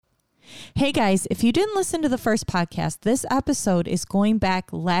Hey guys, if you didn't listen to the first podcast, this episode is going back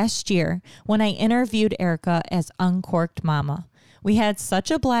last year when I interviewed Erica as Uncorked Mama. We had such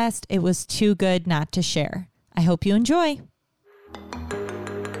a blast, it was too good not to share. I hope you enjoy.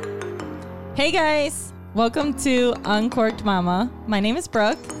 Hey guys, welcome to Uncorked Mama. My name is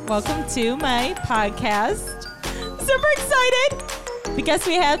Brooke. Welcome to my podcast. Super excited. The guest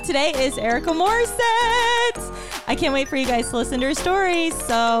we have today is Erica Morissette. I can't wait for you guys to listen to her stories.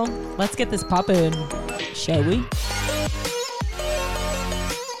 So let's get this poppin', shall we?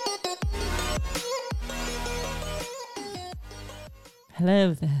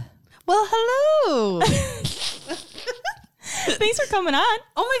 Hello there. Well, hello. Thanks for coming on.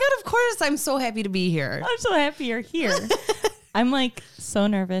 Oh my God, of course. I'm so happy to be here. I'm so happy you're here. I'm like so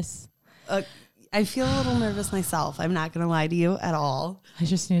nervous. I feel a little nervous myself. I'm not going to lie to you at all. I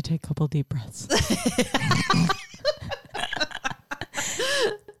just need to take a couple deep breaths.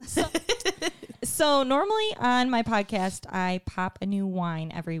 So normally on my podcast, I pop a new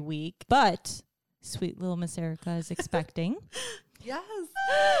wine every week, but sweet little Miss Erica is expecting. Yes.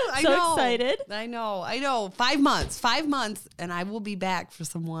 I know. Excited. I know. 5 months, and I will be back for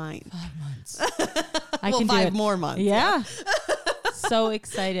some wine. 5 months. I can do 5 it. more months. Yeah. So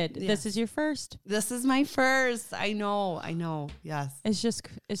excited. Yeah. This is your first. This is my first. I know. Yes. It's just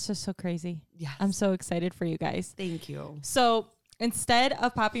so crazy. Yes. I'm so excited for you guys. Thank you. So instead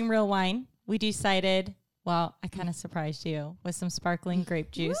of popping real wine, we decided, well, I kind of surprised you with some sparkling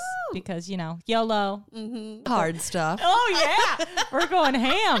grape juice. Woo! Because, YOLO. Mm-hmm. Hard stuff. Oh, yeah. We're going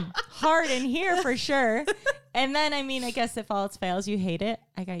ham. Hard in here for sure. And then, I guess if all else fails, you hate it,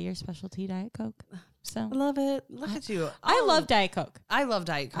 I got your specialty Diet Coke. So I love it. Look at you. I love Diet Coke. I love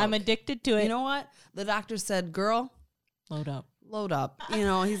Diet Coke. I'm addicted to it. You know what? The doctor said, girl, Load up.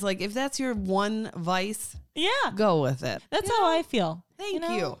 He's like, if that's your one vice, Yeah. go with it. That's how I feel. Thank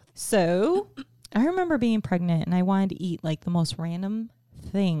you. So I remember being pregnant and I wanted to eat like the most random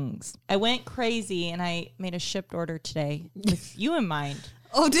things. I went crazy and I made a shipped order today with you in mind.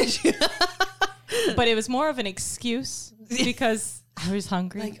 Oh, did you? But it was more of an excuse because I was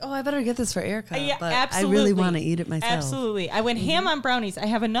hungry. Like, I better get this for Erica. Yeah, but absolutely. I really want to eat it myself. Absolutely. I went ham on brownies. I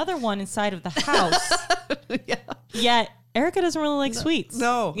have another one inside of the house. Yeah. Yet Erica doesn't really like sweets.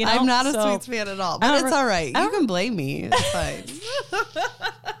 No, I'm not a sweets fan at all. But it's all right. You can blame me. It's fine.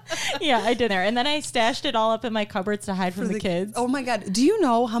 Yeah, I did there. And then I stashed it all up in my cupboards to hide from the kids. Oh my God. Do you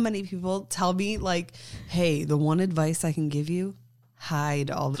know how many people tell me like, hey, the one advice I can give you,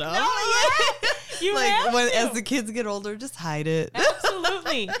 hide all the stuff. Oh, yeah. You have to. As the kids get older, just hide it.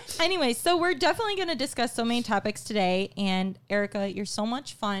 Absolutely. Anyway, so we're definitely going to discuss so many topics today. And Erica, you're so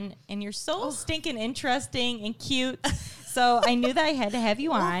much fun and you're so stinking interesting and cute. So I knew that I had to have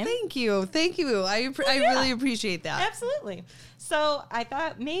you on. Well, thank you. I really appreciate that. Absolutely. So I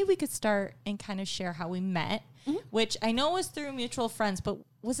thought maybe we could start and kind of share how we met, which I know was through mutual friends, but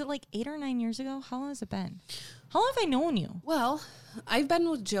was it like 8 or 9 years ago? How long has it been? How long have I known you? Well, I've been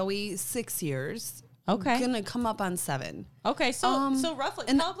with Joey 6 years. Okay. Gonna come up on 7. Okay. So roughly,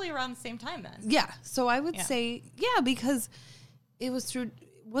 probably around the same time then. Yeah. So I would say, because it was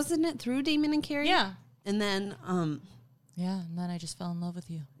wasn't it through Damon and Carrie? Yeah. And then, yeah. And then I just fell in love with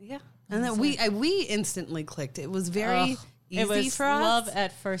you. yeah. And then we instantly clicked. It was very easy it was for us. Love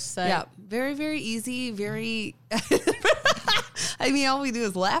at first sight. Yeah. Very, very easy. Very, all we do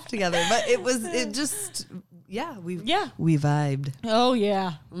is laugh together, but we vibed. Oh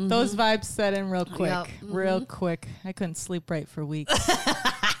yeah. Those vibes set in real quick. Yep. Real quick. I couldn't sleep right for weeks. No,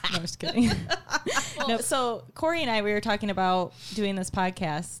 I'm just kidding. No, so Corey and I, we were talking about doing this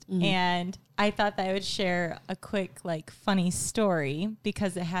podcast and I thought that I would share a quick, funny story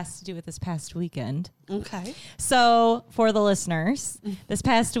because it has to do with this past weekend. Okay. So for the listeners, this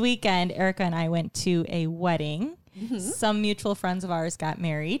past weekend, Erica and I went to a wedding. Some mutual friends of ours got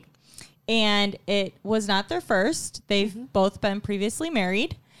married and it was not their first. They've both been previously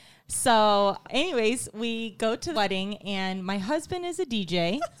married. So anyways, we go to the wedding and my husband is a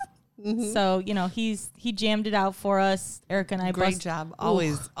DJ. So, he jammed it out for us. Erica and I Great job.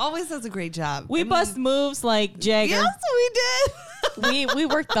 Always does a great job. We bust moves like Jagger. Yes, we did. we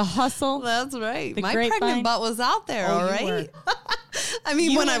worked the hustle. That's right. My grapevine. pregnant butt was out there, all right?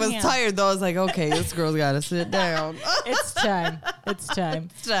 When I was tired, though, I was like, okay, this girl's got to sit down. It's time.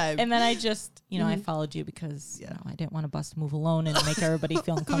 And then I just, I followed you because I didn't want to bust a move alone and make everybody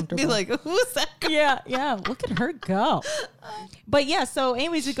feel uncomfortable. Be like, who's that girl? Yeah. Look at her go. But so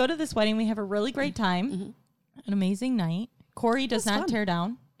anyways, we go to this wedding. We have a really great time. An amazing night. Corey does not tear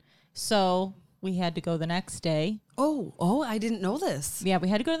down. So we had to go the next day. Oh, I didn't know this. Yeah, we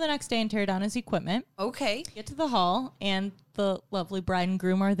had to go the next day and tear down his equipment. Okay. Get to the hall, and the lovely bride and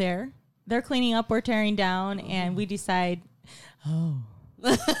groom are there. they're cleaning up, we're tearing down, and we decide,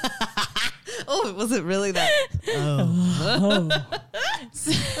 Oh, was it really that? Oh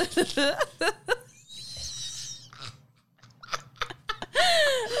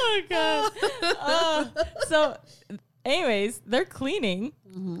God. So anyways, they're cleaning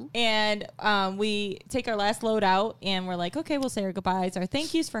and we take our last load out and we're like, okay, we'll say our goodbyes, our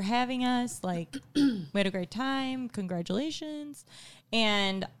thank yous for having us. Like, we had a great time. Congratulations.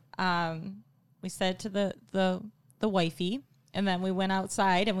 And we said to the wifey, and then we went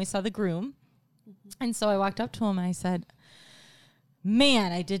outside and we saw the groom. And so I walked up to him and I said,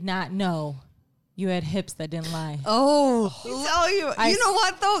 man, I did not know you had hips that didn't lie. Oh, you know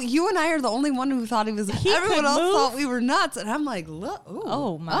what though? You and I are the only one who thought he was. Everyone else thought we were nuts, and I'm like, look. Ooh,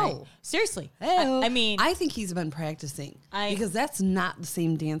 oh my! Seriously, I mean, I think he's been practicing because that's not the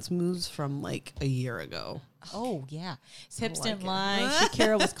same dance moves from like a year ago. Oh yeah, his hips didn't lie.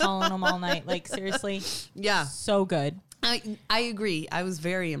 Shakira was calling him all night. Like seriously, yeah, so good. I agree. I was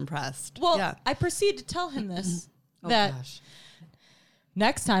very impressed. Well, yeah. I proceed to tell him this that gosh.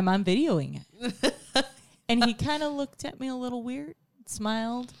 next time I'm videoing it, and he kind of looked at me a little weird,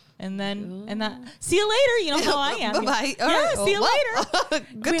 smiled, and then see you later. You know how I am. Bye. Yeah, right. See you later.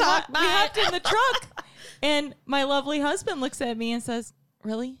 Good talk. We hopped in the truck, and my lovely husband looks at me and says,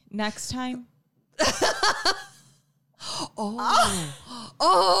 "Really? Next time?"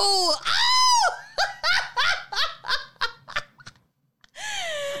 Oh.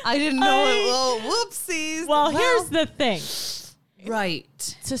 I didn't know it. Oh, whoopsies. Well, here's the thing.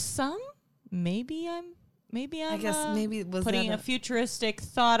 Right. To some, maybe I'm. I guess maybe it was putting a futuristic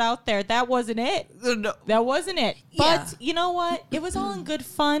thought out there. That wasn't it. No. That wasn't it. But you know what? It was all in good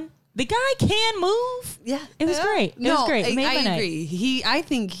fun. The guy can move. Yeah, it was great. It was great. It made my night. Agree. I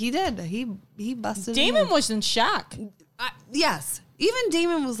think he did. He busted. Damon was in shock. Yes, even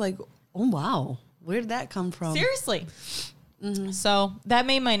Damon was like, "Oh wow, where did that come from?" Seriously. So that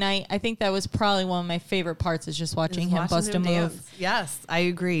made my night. I think that was probably one of my favorite parts is just watching him bust a move. Dance. Yes, I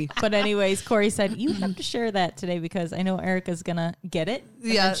agree. But anyways, Corey said, you have to share that today because I know Erica's going to get it.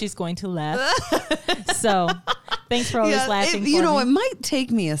 And then she's going to laugh. So thanks for always laughing You know, it might take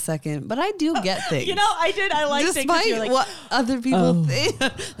me a second, but I do get things. You know, I did. I liked it. Despite like, what other people think.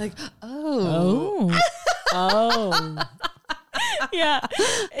 Like, oh. Yeah.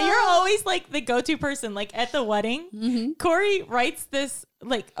 You're always like the go-to person. Like at the wedding, Corey writes this,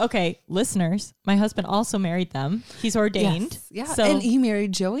 like, okay, listeners, my husband also married them. He's ordained. Yes. Yeah. So and he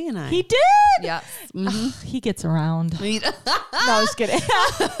married Joey and I. He did. Yes. He gets around. No, I was kidding.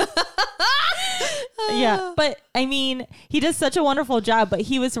 Yeah. But I mean, he does such a wonderful job, but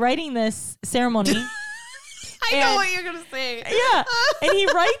he was writing this ceremony. I know what you're going to say. Yeah. And he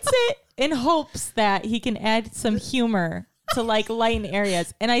writes it in hopes that he can add some humor to like lighten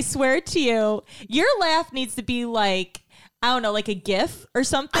areas. And I swear to you, your laugh needs to be like, I don't know, like a GIF or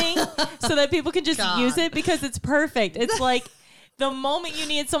something so that people can just use it because it's perfect. It's like the moment you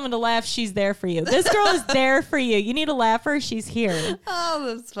need someone to laugh, she's there for you. This girl is there for you. You need a laugher, she's here.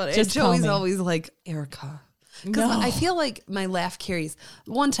 Oh, that's funny. Just and Joey's always like, Erica. Because No. I feel like my laugh carries.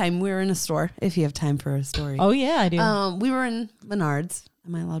 One time we were in a store, if you have time for a story. Oh, yeah, I do. We were in Menards.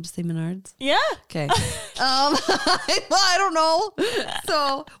 Am I allowed to say Menards? Yeah. Okay. I don't know.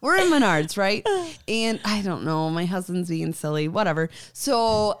 So we're in Menards, right? And I don't know. My husband's being silly, whatever.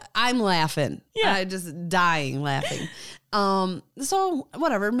 So I'm laughing. Yeah. I'm just dying laughing. So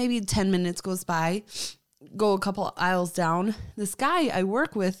whatever, maybe 10 minutes goes by, go a couple aisles down. This guy I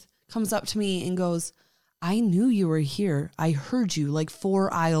work with comes up to me and goes, I knew you were here. I heard you like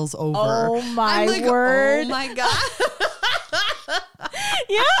 4 ails over. Oh, my I'm like, word. Oh, my God.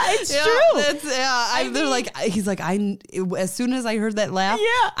 Yeah, it's true. They're like, he's like, as soon as I heard that laugh,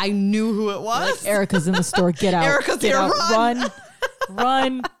 I knew who it was. Like, Erica's in the store. Get out. Erica's Get here. out.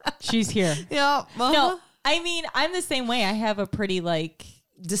 Run. She's here. Yeah. No, I mean, I'm the same way. I have a pretty like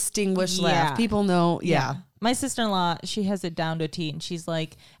distinguished laugh. People know. Yeah. My sister-in-law, she has it down to a T, and she's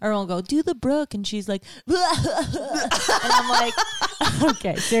like, everyone will go, do the Brooke, and she's like, and I'm like,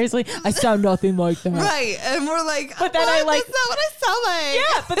 okay, seriously, I sound nothing like that. Right, and we're like, but then I like, that's not what I sound like.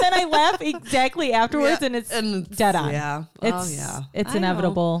 Yeah, but then I laugh exactly afterwards, and it's dead on. Yeah, it's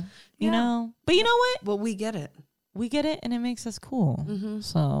inevitable, you know. But you know what? Well, we get it. We get it, and it makes us cool.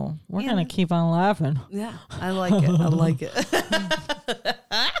 So we're gonna keep on laughing. Yeah, I like it. I like it.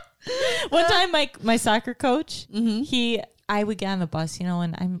 One time, my soccer coach, I would get on the bus, you know,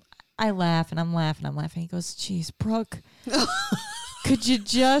 and I laugh and I'm laughing. He goes, "Geez, Brooke, could you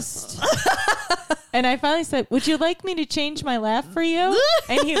just... And I finally said, would you like me to change my laugh for you?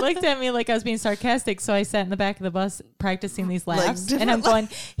 And he looked at me like I was being sarcastic. So I sat in the back of the bus practicing these laughs. And I'm going,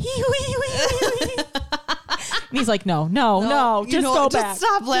 hee-wee-wee-wee. And he's like, no, just go back. Just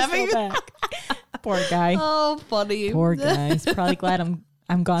stop laughing. Just go back. Poor guy. Oh, funny. Poor guy. He's probably glad I'm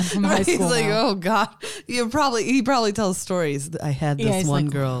gone from high school. He's like, now. oh God. He probably tells stories. I had this one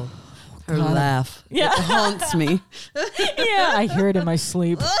like, girl. Her laugh. Yeah. It haunts me. Yeah, I hear it in my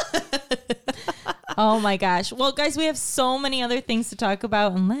sleep. Oh my gosh. Well, guys, we have so many other things to talk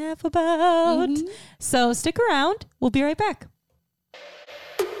about and laugh about. So stick around. We'll be right back.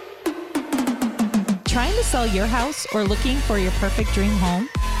 Trying to sell your house or looking for your perfect dream home?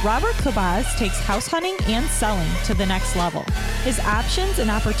 Robert Cabaz takes house hunting and selling to the next level. His options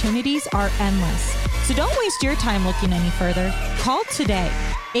and opportunities are endless. So don't waste your time looking any further. Call today,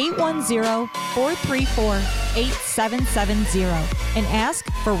 810-434-8770, and ask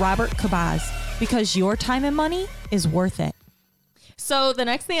for Robert Cabaz, because your time and money is worth it. So the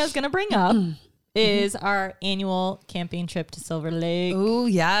next thing I was going to bring up is our annual camping trip to Silver Lake. Oh,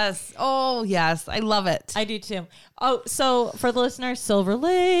 yes. Oh, yes. I love it. I do too. Oh, so for the listeners, Silver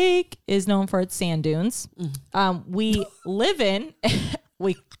Lake is known for its sand dunes. We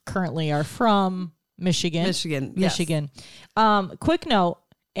we currently are from Michigan. Yes. Quick note,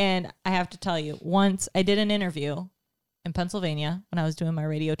 and I have to tell you, once I did an interview in Pennsylvania when I was doing my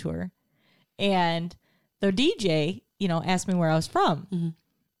radio tour, and the DJ, asked me where I was from.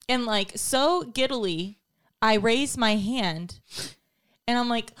 And like, so giddily, I raised my hand and I'm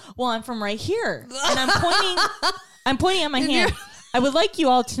like, well, I'm from right here. And I'm pointing at my hand. I would like you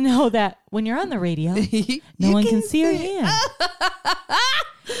all to know that when you're on the radio, no one can see your hand.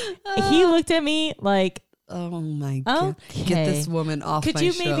 He looked at me like, oh my God. Okay. Get this woman off my show. Could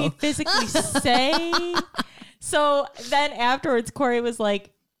you maybe physically say? So then afterwards, Corey was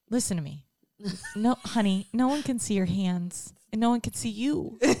like, listen to me. No, honey, no one can see your hands. And no one can see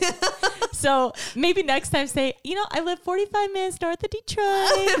you. So maybe next time say, I live 45 minutes north of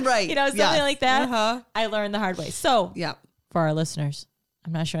Detroit. Right. Something like that. Uh-huh. I learned the hard way. So for our listeners,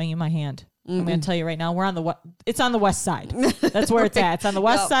 I'm not showing you my hand. I'm going to tell you right now, it's on the west side. That's where it's at. It's on the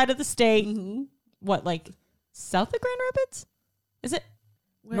west side of the state. What, like south of Grand Rapids? Is it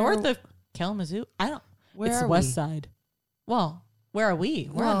north of Kalamazoo? It's the west side. Well, where are we?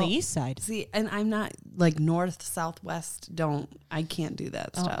 We're on the east side. See, and I'm not like north, southwest. I can't do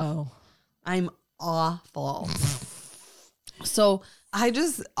that stuff. Oh, I'm awful. So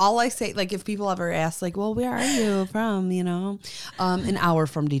all I say, like, if people ever ask, like, well, where are you from? An hour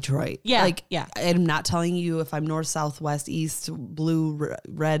from Detroit. Yeah. Like, I'm not telling you if I'm north, south, west, east, blue,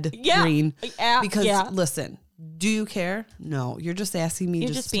 red, green. Because listen, do you care? No, you're just asking me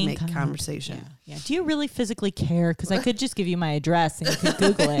just to make conversation. Yeah. Do you really physically care? Because I could just give you my address and you could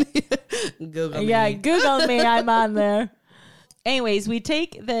Google it. Google me. Yeah, Google me. I'm on there. Anyways, we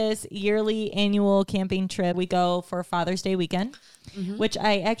take this yearly annual camping trip. We go for Father's Day weekend, which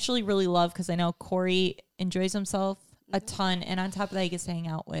I actually really love because I know Corey enjoys himself a ton. And on top of that, he gets to hang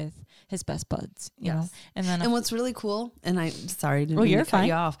out with his best buds, you know? And what's really cool, and I'm sorry, didn't mean to cut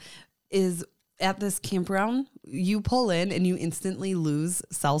you off, is at this campground, you pull in and you instantly lose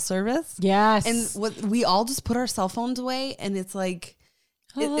cell service. Yes. And we all just put our cell phones away, and it's like,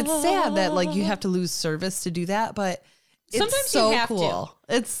 it's sad that like you have to lose service to do that, but sometimes it's so you have cool.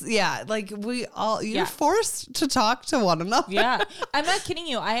 to. It's like you're forced to talk to one another. Yeah. I'm not kidding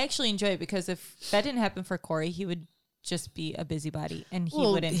you. I actually enjoy it because if that didn't happen for Corey, he would just be a busybody and he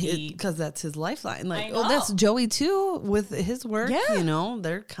wouldn't be, because that's his lifeline. Like, that's Joey too with his work. Yeah.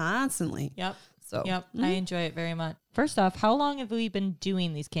 They're constantly. Yep. So I enjoy it very much. First off, how long have we been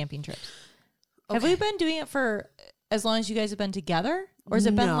doing these camping trips? Okay. Have we been doing it for as long as you guys have been together? Or has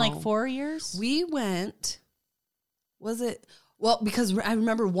it been like 4 years? We went, because I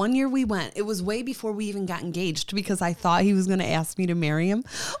remember one year we went, it was way before we even got engaged because I thought he was going to ask me to marry him.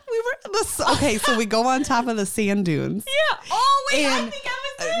 So we go on top of the sand dunes. Yeah. Oh, wait, I think I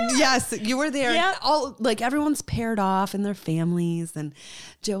was there. Yes, you were there. Yep. Everyone's paired off and their families, and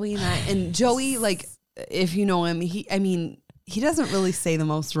Joey and Joey, like, if you know him, he doesn't really say the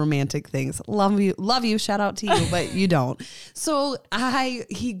most romantic things. Love you, shout out to you, but you don't. So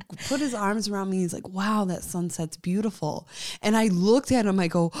he put his arms around me. He's like, wow, that sunset's beautiful. And I looked at him, I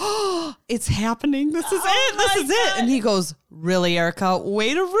go, oh, it's happening. This is it. This is it. And he goes, really, Erica,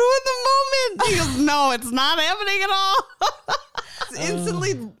 way to ruin the moment. He goes, no, it's not happening at all.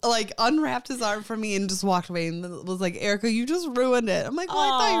 Instantly like unwrapped his arm from me and just walked away and was like, Erica, you just ruined it. I'm like, well, I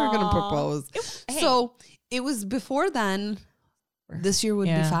thought you were going to propose. So it was before then. This year would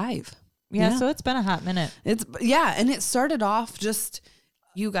be 5. Yeah, so it's been a hot minute. And it started off just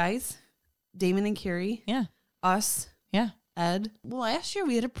you guys, Damon and Carrie. Yeah. Us. Yeah. Ed. Well, last year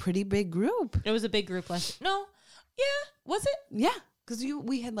we had a pretty big group. It was a big group last year. No. Yeah. Was it? Yeah. Because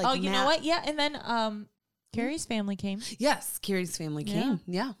we had like. Oh, you know what? Yeah. And then Carrie's family came. Yes. Carrie's family came.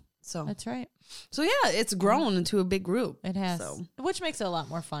 Yeah. So that's right. So yeah, it's grown into a big group. It has. So. Which makes it a lot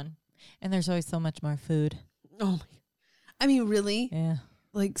more fun. And there's always so much more food. Oh my. I mean, really? Yeah.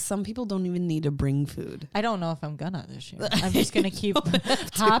 Like some people don't even need to bring food. I don't know if I'm gonna this year. I'm just gonna keep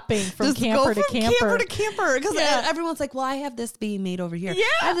hopping from just camper go to from camper to camper. Because everyone's like, well, I have this being made over here. Yeah.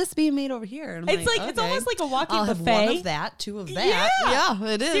 I have this being made over here. And I'm it's like it's almost like a walking I'll buffet. Have one of that, two of that. Yeah,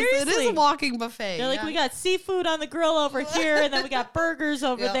 it is. Seriously. It is a walking buffet. They're like, we got seafood on the grill over here, and then we got burgers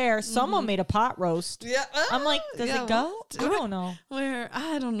over there. Someone made a pot roast. Yeah. I'm like, does it go? I don't know.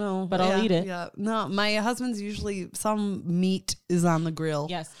 I don't know. But I'll eat it. Yeah. No, my husband's usually some meat is on the grill.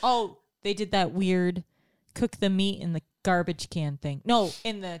 Yes. Oh, they did that weird cook the meat in the garbage can thing. No,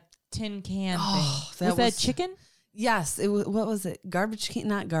 in the tin can thing. Was that chicken? Yes. It was, what was it? Garbage can?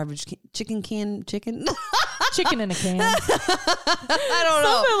 Not garbage can. Chicken can? Chicken? Chicken in a can. I don't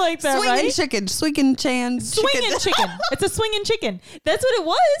know. Something like that, Swinging right? chicken. Swinging chan. Swinging chicken. It's a swinging chicken. That's what it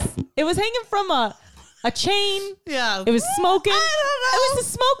was. It was hanging from a chain. Yeah. It was smoking. I don't know. It was a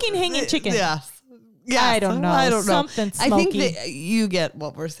smoking hanging chicken. Yes. Yes. I don't know. Something smoky. I think that you get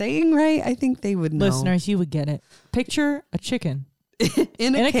what we're saying, right? I think they would know. Listeners, you would get it. Picture a chicken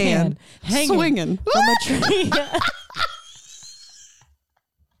in a can hanging swinging from a tree.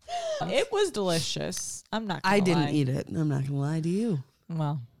 It was delicious. I'm not gonna I didn't lie. eat it. I'm not going to lie to you.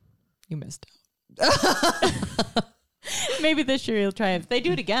 Well, you missed out. Maybe this year you'll try it. If they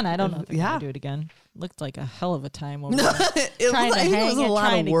do it again, I don't know if they're going to do it again. Looked like a hell of a time over there. It was a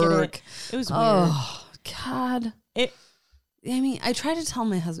lot of work. It was weird. Oh, God. I mean, I try to tell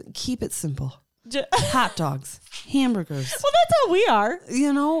my husband, keep it simple. Hot dogs, hamburgers. Well, that's how we are.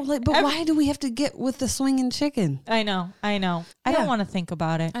 You know, like, but why do we have to get with the swinging chicken? I know. I don't want to think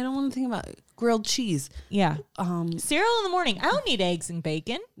about it. I don't want to think about grilled cheese. Yeah. Cereal in the morning. I don't need eggs and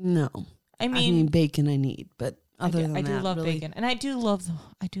bacon. No. I mean bacon I need, but other than that, I do love really. bacon, and I do love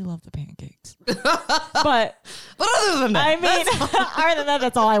the pancakes. But other than that, I mean, other than that,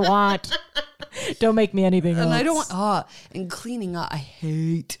 that's all I want. Don't make me anything else. And I don't want. And cleaning up, I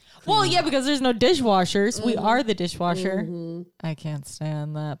hate. Well, yeah, because there's no dishwashers. We are the dishwasher. I can't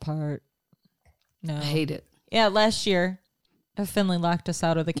stand that part. No, I hate it. Yeah, last year, Finley locked us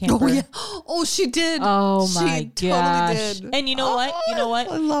out of the camper. Oh yeah. Oh, she did. Oh my she gosh. Totally did. And you know what? You know what?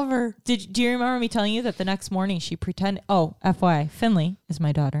 I love her. Do you remember me telling you that the next morning she pretended? Oh, FYI, Finley is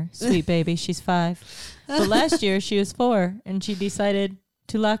my daughter. Sweet baby. She's 5. But last year she was 4, and she decided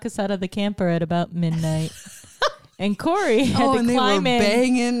to lock us out of the camper at about midnight. And Corey had to climb in.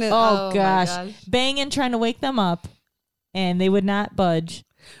 Banging. Oh gosh, banging, trying to wake them up, and they would not budge.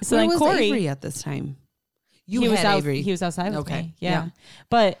 So Where then was Corey, Avery at this time? He was outside with me. Yeah.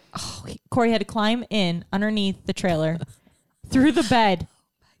 But Corey had to climb in underneath the trailer through the bed.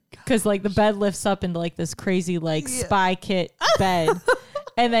 Because like the bed lifts up into like this crazy like spy kit bed.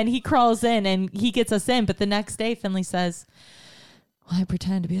 And then he crawls in and he gets us in. But the next day Finley says, well, I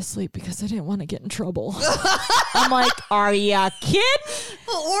pretended to be asleep because I didn't want to get in trouble. I'm like, are ya kidding?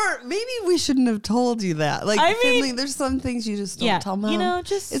 Or maybe we shouldn't have told you that. Like, I mean, Finley, there's some things you just don't tell Mom. You know,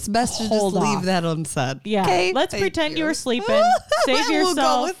 just it's best to just leave that unsaid. Yeah. Okay? Let's pretend you were sleeping. Save yourself. We'll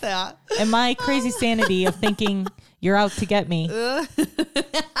go with that. And my crazy sanity of thinking you're out to get me.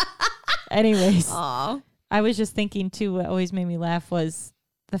 Anyways, Aww. I was just thinking too, what always made me laugh was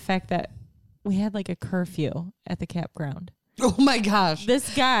the fact that we had like a curfew at the campground. Oh my gosh.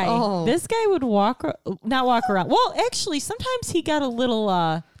 This guy would not walk around. Well, actually, sometimes he got a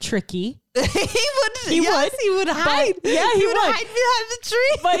little tricky. He would hide. Yeah, he would hide behind the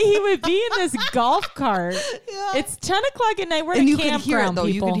tree. But he would be in this golf cart. Yeah. It's 10 o'clock at night. We're and in you a could hear it campground, though.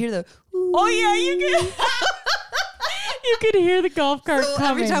 people. You could hear the. Oh yeah, you could. You could hear the golf cart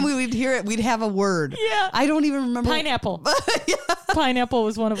coming. Every time we would hear it, we'd have a word. Yeah. I don't even remember. Pineapple. Yeah. Pineapple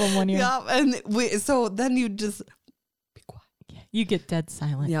was one of them one year. Yeah, and so then you just be quiet. You get dead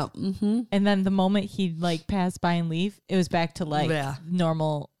silent. Yeah. Mm-hmm. And then the moment he'd like pass by and leave, it was back to like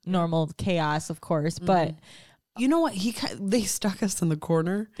normal chaos, of course. Mm-hmm. But you know what? They stuck us in the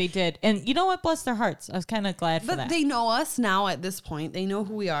corner. They did. And you know what? Bless their hearts. I was kind of glad for that. But they know us now at this point. They know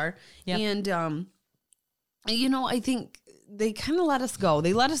who we are. Yep. And, you know, I think they kind of let us go.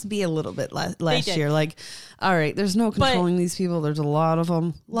 They let us be a little bit last year. Like, all right, there's no controlling these people. There's a lot of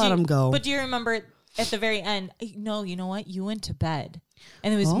them. Let them go. But do you remember at the very end? No, you know what? You went to bed.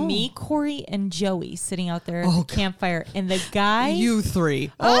 And it was me, Corey, and Joey sitting out there at the campfire. And the guy... You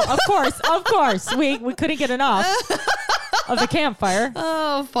three. Oh, of course. We couldn't get enough of the campfire.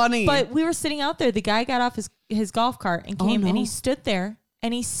 Oh, funny. But we were sitting out there. The guy got off his golf cart and came and he stood there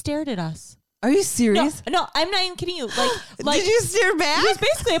and he stared at us. Are you serious? No, I'm not even kidding you. Like, did you stare back? He was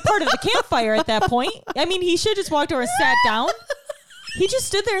basically a part of the campfire at that point. I mean, he should have just walked over and sat down. He just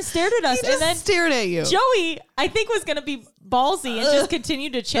stood there and stared at us. He just and then stared at you. Joey, I think, was going to be ballsy and just continue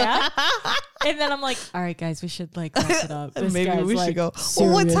to chat. And then I'm like, all right, guys, we should wrap it up. This Maybe we should go. Serious.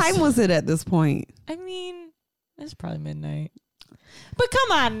 Well, what time was it at this point? I mean, it's probably midnight. But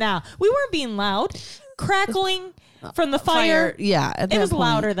come on now. We weren't being loud. Crackling from the fire. Yeah. At it was point.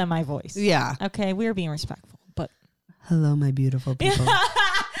 louder than my voice. Yeah. Okay, we were being respectful. But hello, my beautiful people.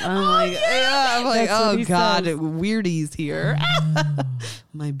 I'm like, oh God, says. weirdies here.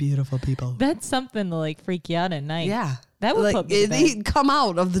 My beautiful people. That's something to like freak you out at night. Yeah. That would put me to bed. He'd come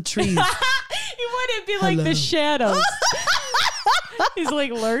out of the trees. He wouldn't be like the shadows. He's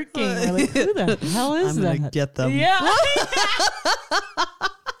like lurking. We're like, who the hell is that? I'm going to get them. Yeah.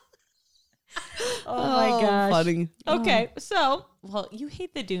 Oh my gosh. Funny. Okay, so, well, you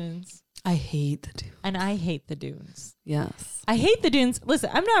hate the dunes. I hate the dunes. And I hate the dunes. Yes. I hate the dunes. Listen,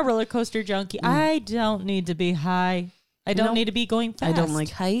 I'm not a roller coaster junkie. I don't need to be high. I don't need to be going fast. I don't like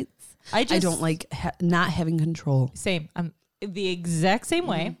heights. I don't like not having control. Same. I'm the exact same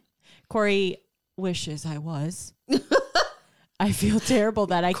way. Corey wishes I was. I feel terrible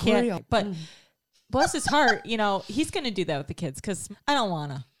that I can't. But bless his heart, he's going to do that with the kids because I don't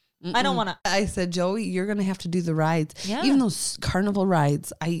want to. I don't want to. I said, Joey, you're going to have to do the rides. Yeah. Even those carnival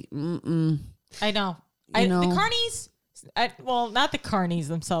rides. I know. The carnies, well, not the carnies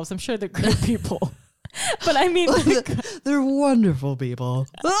themselves. I'm sure they're great people. But I mean, they're wonderful people.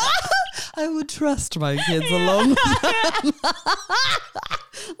 I would trust my kids alone with them.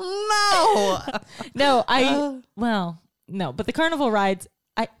 No, but the carnival rides,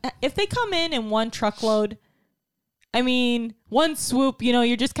 if they come in one truckload, I mean, one swoop,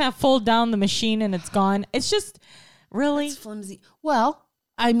 you just kind of fold down the machine and it's gone. It's just really it's flimsy. Well,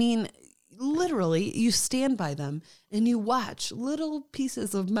 I mean, literally, you stand by them and you watch little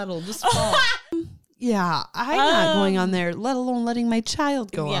pieces of metal just fall. Yeah, I'm not going on there, let alone letting my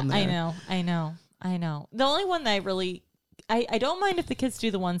child go on there. I know. The only one that I don't mind if the kids do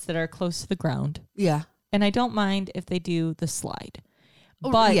the ones that are close to the ground. Yeah. And I don't mind if they do the slide.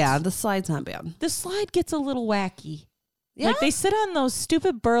 Oh, but yeah, the slide's not bad. The slide gets a little wacky. Yeah? Like they sit on those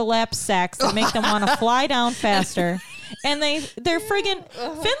stupid burlap sacks that make them want to fly down faster. And they're friggin'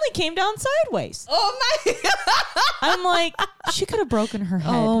 Finley came down sideways. Oh my God. I'm like, she could have broken her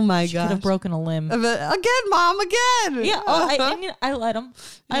head. Oh my She could have broken a limb. Again, Mom, again. Yeah. I let him.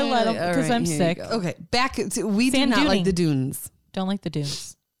 I let him because I'm sick. Okay, back to we do Sand not like duning. the dunes. Don't like the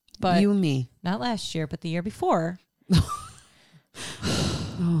dunes. But You and me. not last year, but the year before.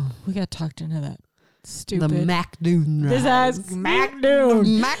 We got talked into that. Stupid. The Mac Dune This rides. has Mac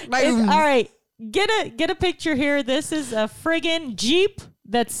Dune. Mac It's- Dune. all right. Get a picture here. This is a friggin' Jeep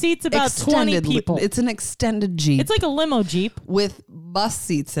that seats about 20 people. It's an extended Jeep. It's like a limo Jeep. with bus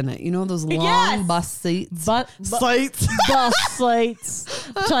seats in it. You know those long Yes. bus seats? Seats. Bus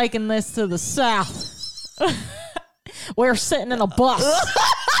seats. Taking this to the south. We're sitting in a bus.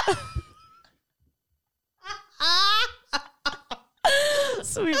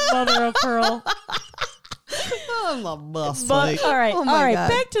 Sweet mother of pearl. I'm a bus But seat. all right, Oh my God.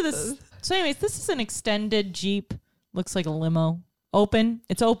 back to this. So, anyways, this is an extended Jeep. Looks like a limo. Open.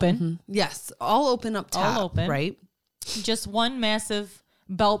 It's open. Yes, all open up top. All open. Right? Just one massive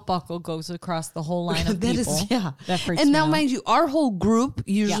belt buckle goes across the whole line of That people. is, yeah. That freaks And me now, out. mind you, our whole group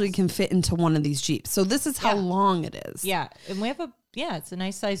usually Yes. can fit into one of these Jeeps. So this is how Yeah. long it is. Yeah, and we have it's a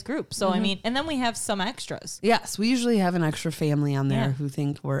nice sized group. So I mean, and then we have some extras. Yes, we usually have an extra family on there Yeah. who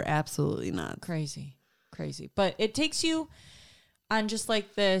think we're absolutely nuts. Crazy. But it takes you on just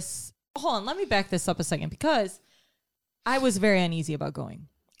like this. Hold on, let me back this up a second because I was very uneasy about going.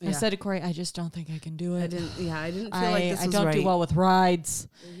 I Yeah. said to Corey, I just don't think I can do it. I didn't feel like this I was don't right. do well with rides.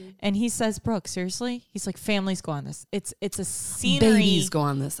 And he says, Brooke, seriously? He's like, families go on this. It's a scenery. Babies go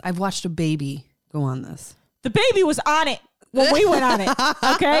on this. I've watched a baby go on this. The baby was on it when we went on it.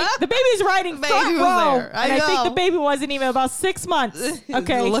 Okay, the baby's riding Baby front was row, there. I and I think know. the baby wasn't even about 6 months.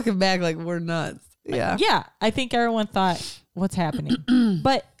 Okay, Looking back like we're nuts. Yeah. yeah, I think everyone thought, "What's happening?"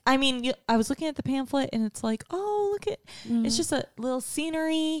 But I mean, I was looking at the pamphlet, and it's like, "Oh, look at it's just a little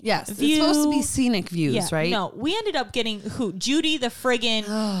scenery." Yes. view. It's supposed to be scenic views, Yeah, right? No, we ended up getting who? Judy, the friggin'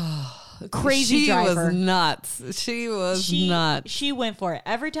 crazy driver. She was nuts. She was nuts. She went for it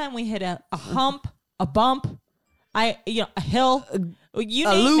every time we hit a hump, a bump, a hill. You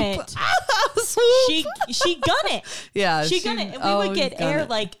a name loop. it. She gun it. Yeah. She gun it. And we would get air it.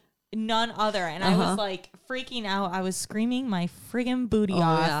 like none other. And I was like freaking out. I was screaming my friggin' booty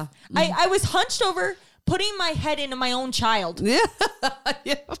off. Yeah. I was hunched over, putting my head into my own child. Yeah.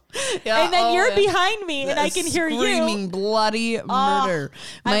 yeah. And then you're behind me and I can hear you. Screaming bloody murder.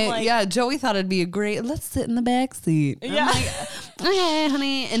 Joey thought it'd be a great, let's sit in the back seat. Yeah. I'm like, okay,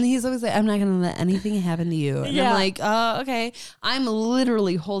 honey. And he's always like, I'm not going to let anything happen to you. And I'm like, okay. I'm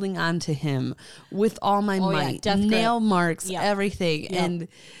literally holding on to him with all my might. Nail marks, everything. Yep. And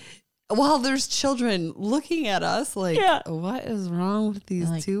while there's children looking at us like, what is wrong with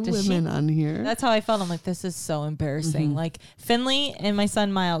these two women on here? That's how I felt. I'm like, this is so embarrassing. Like Finley and my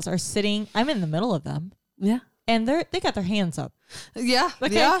son Miles are sitting. I'm in the middle of them. Yeah. And they got their hands up. Yeah.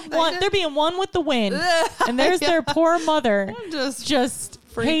 Okay. Yeah. They're being one with the wind. And there's their poor mother just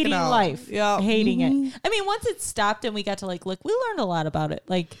hating out. life. Yeah. Hating it. I mean, once it stopped and we got to like, look, we learned a lot about it.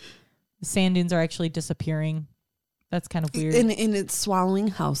 Like the sand dunes are actually disappearing. That's kind of weird. And it's swallowing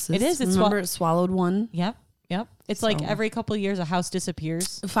houses. It is. Remember it swallowed one? Yep. It's like every couple of years a house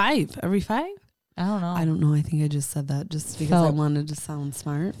disappears. 5. Every 5? I don't know. I don't know. I think I just said that just because I wanted to sound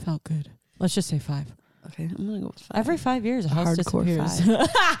smart. Felt good. Let's just say 5. Okay, I'm going to go with 5. Every 5 years a house disappears. 5.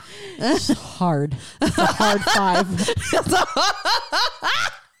 It's hard. It's a hard 5. It's a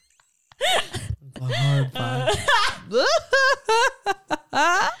hard 5.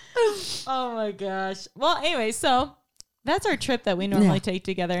 Oh my gosh. Well, anyway, so that's our trip that we normally take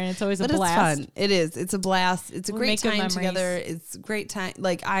together, and it's always a blast. It's fun. It is. It's a blast. It's a great time together. It's a great time.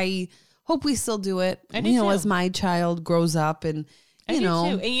 Like, I hope we still do it. I do too. As my child grows up and I do too.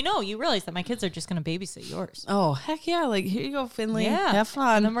 And you realize that my kids are just going to babysit yours. Oh, heck yeah. Like, here you go, Finley. Yeah. Have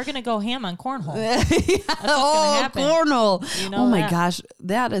fun. And then we're going to go ham on cornhole. That's what's gonna happen. Cornhole. Oh my gosh.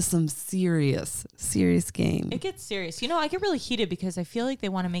 That is some serious game. It gets serious. I get really heated because I feel like they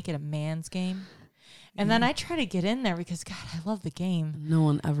want to make it a man's game. And then I try to get in there because, God, I love the game. No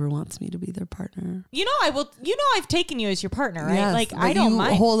one ever wants me to be their partner. I will. I've taken you as your partner, right? Yes, like I don't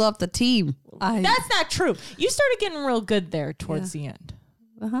mind. Hold up the team. That's not true. You started getting real good there towards the end.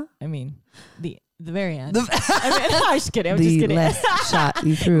 I mean, the very end. I'm just kidding. I'm just kidding. Last shot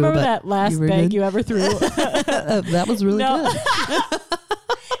you threw. Remember that last bag you ever threw? That was really good.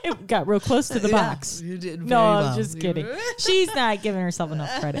 It got real close to the box. You did very well. I'm just kidding. She's not giving herself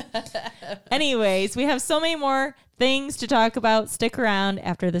enough credit. Anyways, we have so many more things to talk about. Stick around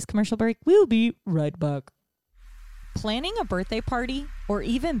after this commercial break. We'll be right back. Planning a birthday party, or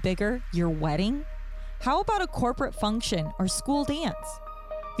even bigger, your wedding? How about a corporate function or school dance?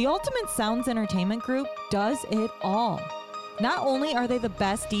 The Ultimate Sounds Entertainment Group does it all. Not only are they the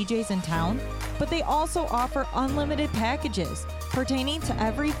best DJs in town, but they also offer unlimited packages pertaining to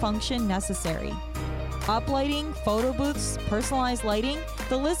every function necessary. Uplighting, photo booths, personalized lighting,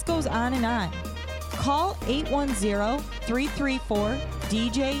 the list goes on and on. Call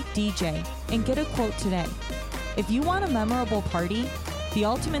 810-334-DJ and get a quote today. If you want a memorable party, the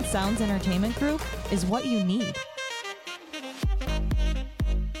Ultimate Sounds Entertainment Group is what you need.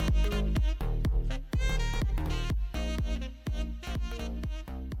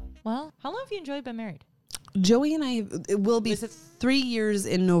 Well, how long have you enjoyed being married? Joey and I, it will be 3 years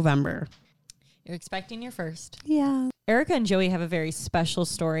in November. You're expecting your first. Yeah. Erica and Joey have a very special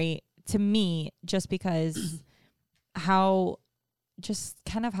story to me just because how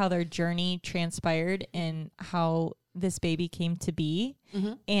their journey transpired and how this baby came to be.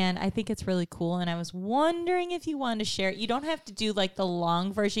 Mm-hmm. And I think it's really cool. And I was wondering if you wanted to share it. You don't have to do like the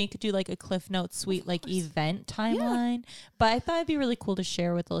long version. You could do like a Cliff Notes sweet, like event timeline. Yeah. But I thought it'd be really cool to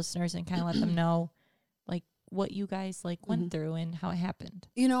share with the listeners and kind of let them know like what you guys like went through and how it happened.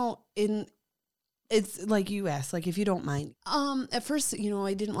 It's like you asked, like if you don't mind. At first,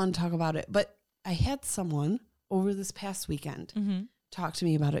 I didn't want to talk about it, but I had someone over this past weekend talk to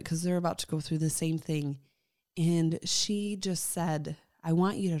me about it because they're about to go through the same thing. And she just said, I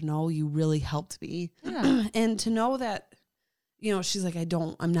want you to know you really helped me. Yeah. And to know that, she's like,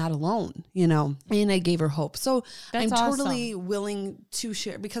 I'm not alone, and I gave her hope. So I'm totally willing to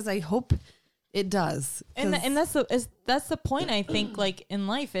share because I hope it does. And that's the point, I think, like in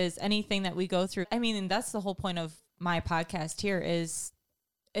life is anything that we go through. I mean, and that's the whole point of my podcast here is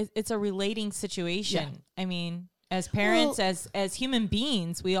it's a relating situation. Yeah. I mean, as parents, as human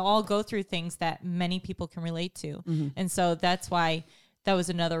beings, we all go through things that many people can relate to. Mm-hmm. And so that's why that was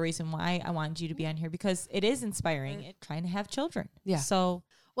another reason why I wanted you to be on here because it is inspiring trying to have children. Yeah. So,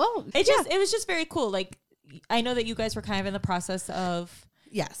 it was just very cool. Like, I know that you guys were kind of in the process of.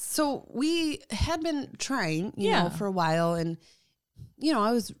 Yes. So we had been trying, for a while and,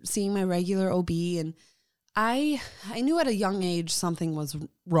 I was seeing my regular OB and I knew at a young age something was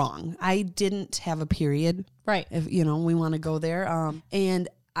wrong. I didn't have a period. Right. If we want to go there. And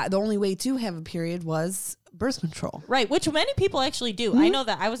the only way to have a period was birth control. Right, which many people actually do. I know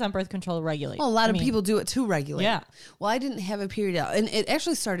that I was on birth control regularly. Well, a lot of people do it too regularly. Yeah. Well, I didn't have a period out. And it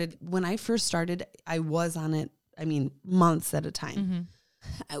actually started when I first started. I was on it, months at a time.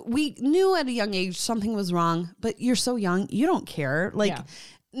 We knew at a young age something was wrong, but you're so young, you don't care.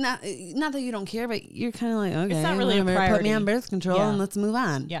 Not that you don't care, but you're kind of like, okay, it's not really a priority. Put me on birth control and let's move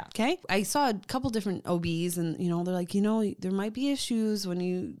on. Yeah. Okay. I saw a couple different OBs and, they're like, there might be issues when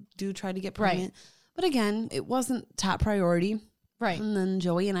you do try to get pregnant. Right. But again, it wasn't top priority. Right. And then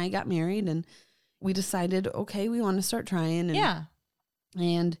Joey and I got married and we decided, okay, we want to start trying. And,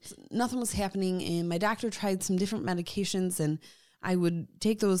 and nothing was happening. And my doctor tried some different medications and I would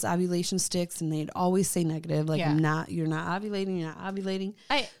take those ovulation sticks and they'd always say negative. Like, you're not ovulating, you're not ovulating.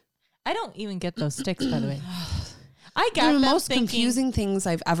 I don't even get those sticks, by the way. I got they're them the most confusing things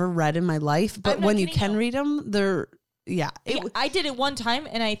I've ever read in my life. But when you can read them, they're, I did it one time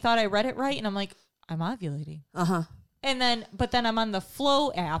and I thought I read it right. And I'm like, I'm ovulating. But then I'm on the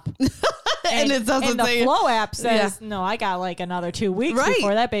Flow app. And it doesn't say the Flow app says, no, I got like another 2 weeks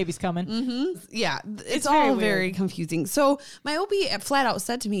before that baby's coming. Mm-hmm. Yeah. It's all very confusing. So my OB flat out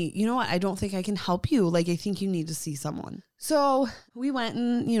said to me, you know what? I don't think I can help you. Like, I think you need to see someone. So we went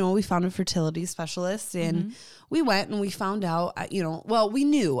and, we found a fertility specialist and we went and we found out, we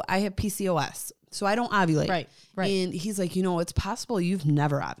knew I have PCOS. So I don't ovulate. Right. And he's like, it's possible you've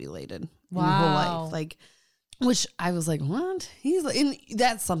never ovulated in your whole life. Like, which I was like, what? He's like, and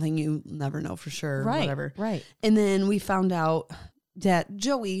that's something you never know for sure. Right. Whatever. Right. And then we found out that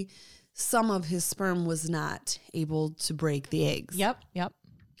Joey, some of his sperm was not able to break the eggs. Yep.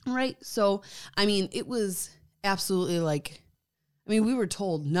 Right. So, it was absolutely like, we were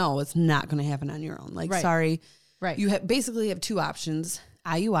told, no, it's not going to happen on your own. Like, sorry. Right. You basically have two options,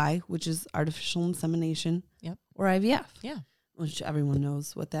 IUI, which is artificial insemination. Yep. Or IVF. Yeah. Which everyone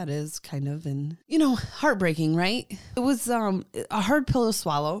knows what that is, kind of, and heartbreaking, right? It was a hard pill to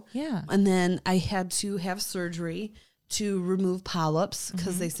swallow. Yeah. And then I had to have surgery to remove polyps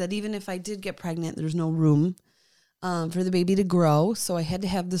because they said even if I did get pregnant, there's no room for the baby to grow. So I had to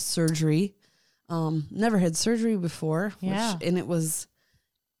have the surgery. Never had surgery before. Yeah. And it was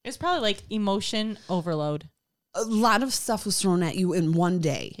probably like emotion overload. A lot of stuff was thrown at you in one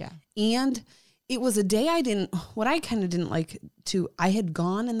day. Yeah. And it was a day I kind of didn't like to, I had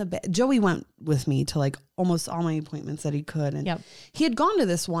gone in the bed. Joey went with me to like almost all my appointments that he could. And he had gone to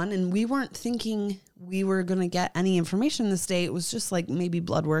this one and we weren't thinking we were going to get any information this day. It was just like maybe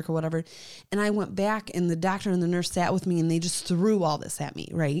blood work or whatever. And I went back and the doctor and the nurse sat with me and they just threw all this at me.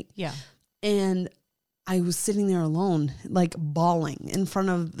 Right. Yeah. And I was sitting there alone, like bawling in front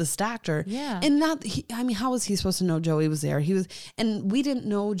of this doctor. Yeah. And how was he supposed to know Joey was there? And we didn't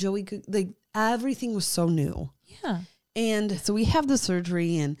know Joey could, like, everything was so new. Yeah. And so we have the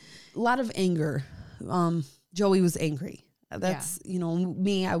surgery and a lot of anger. Joey was angry. That's,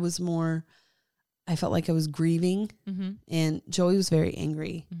 me, I was more, I felt like I was grieving and Joey was very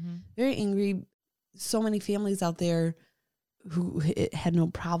angry, very angry. So many families out there who had no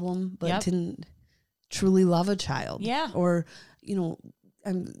problem, but didn't truly love a child. Yeah. Or,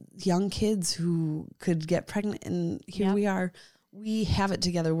 young kids who could get pregnant and here we are. We have it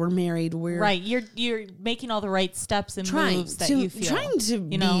together. We're married. We're right. You're making all the right steps and moves that you feel. Trying to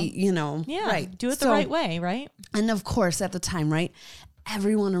be, right. Do it the right way, right? And of course, at the time, right,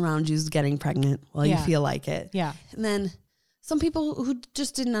 everyone around you is getting pregnant while you feel like it. Yeah. And then some people who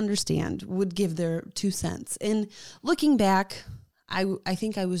just didn't understand would give their 2 cents. And looking back, I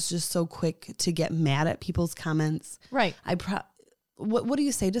think I was just so quick to get mad at people's comments. Right. What do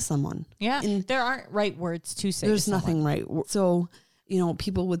you say to someone? Yeah. And there aren't right words to say. There's nothing right. So,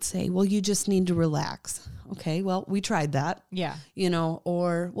 people would say, well, you just need to relax. Okay. Well, we tried that. Yeah.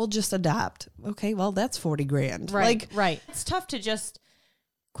 Or we'll just adopt. Okay. Well, that's $40,000. Right. Right. It's tough to just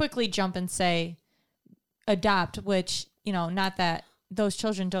quickly jump and say adopt, which, not that those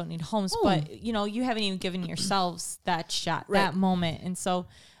children don't need homes, but you haven't even given yourselves that shot, that moment. And so,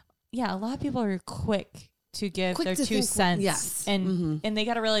 a lot of people are quick to give their 2 cents. Yes. And they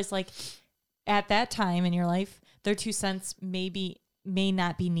got to realize, like, at that time in your life, their 2 cents may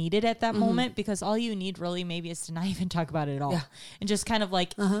not be needed at that moment, because all you need really maybe is to not even talk about it at all and just kind of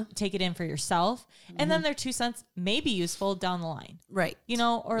like take it in for yourself. And then their 2 cents may be useful down the line. Right.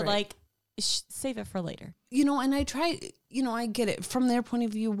 Or like save it for later. And I try, I get it from their point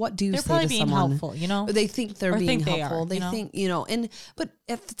of view. What do you say to someone? They're probably being helpful, They think they're being helpful. They think, but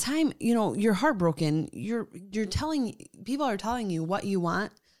at the time, you're heartbroken. You're telling, people are telling you what you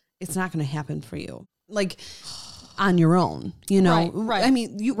want. It's not going to happen for you. like on your own, you know? Right. I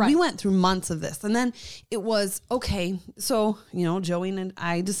mean, we went through months of this, and then it was, okay, so, you know, Joey and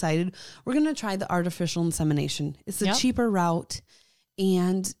I decided we're going to try the artificial insemination. It's a cheaper route,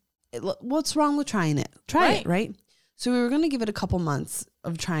 and what's wrong with trying it? Try it, right? So we were going to give it a couple months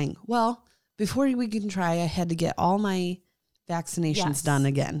of trying. Well, before we can try, I had to get all my vaccinations done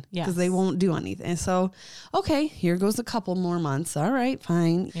again because they won't do anything. And so, okay, here goes a couple more months. All right,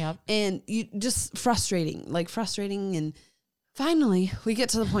 fine. Yep. And you just frustrating. And finally we get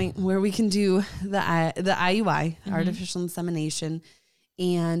to the point where we can do the IUI, artificial insemination.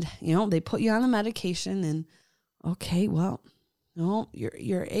 And, you know, they put you on the medication and okay, well, no,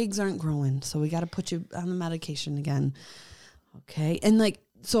 your eggs aren't growing. So we got to put you on the medication again. Okay. And like,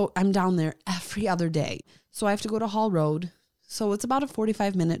 so I'm down there every other day. So I have to go to Hall Road. So it's about a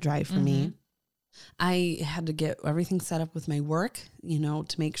 45-minute drive for me. I had to get everything set up with my work, you know,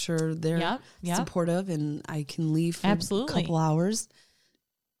 to make sure they're supportive and I can leave for a couple hours.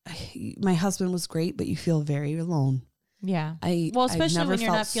 My husband was great, but you feel very alone. Yeah. Especially when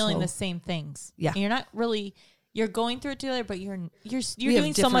you're not feeling the same things. Yeah. And you're not really, you're going through it together, but you're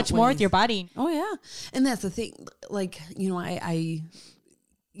doing so much more with your body. Oh yeah. And that's the thing. Like, you know,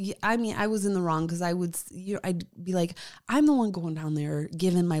 I mean, I was in the wrong because I'd be like, I'm the one going down there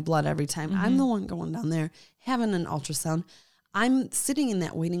giving my blood every time. I'm the one going down there having an ultrasound. I'm sitting in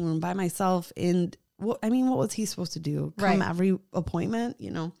that waiting room by myself. And what was he supposed to do? Come every appointment,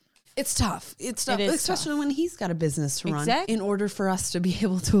 you know? It's tough. It's tough, especially when he's got a business to run in order for us to be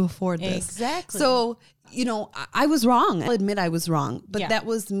able to afford this. Exactly. So, you know, I was wrong. I'll admit I was wrong, but that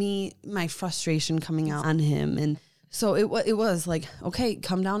was my frustration coming out on him. And so it was like, okay,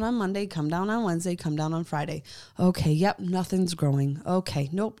 come down on Monday, come down on Wednesday, come down on Friday. Okay, yep, nothing's growing. Okay,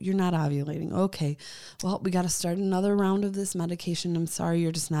 nope, you're not ovulating. Okay, well, we got to start another round of this medication. I'm sorry,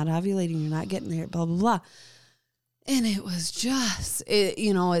 you're just not ovulating. You're not getting there, blah, blah, blah. And it was just,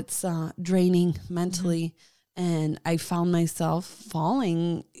 it's draining mentally. And I found myself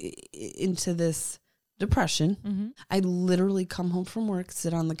falling into this depression. I literally come home from work,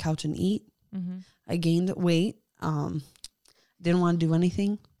 sit on the couch and eat. I gained weight. Didn't want to do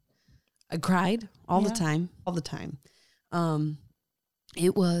anything. I cried all the time.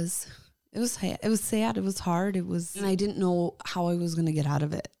 It was sad. It was hard. And I didn't know how I was going to get out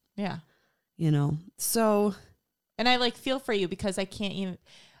of it. Yeah. You know, so. And I like feel for you because I can't even,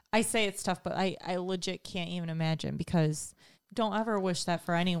 I say it's tough, but I legit can't even imagine because don't ever wish that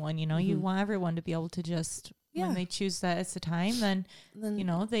for anyone. You know, you want everyone to be able to just, when they choose that it's the time, then you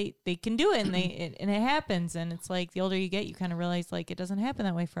know, they can do it and and it happens. And it's like the older you get, you kind of realize like it doesn't happen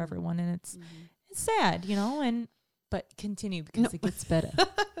that way for everyone. And it's sad, you know, but continue because it gets better.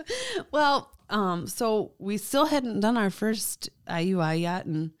 Well, so we still hadn't done our first IUI yet.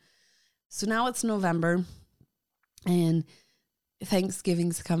 And so now it's November and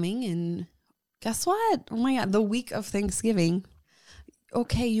Thanksgiving's coming. And guess what? Oh my God, the week of Thanksgiving.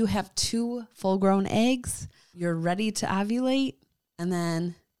 Okay, you have 2 full-grown eggs. You're ready to ovulate. And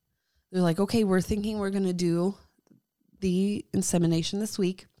then they're like, okay, we're thinking we're going to do the insemination this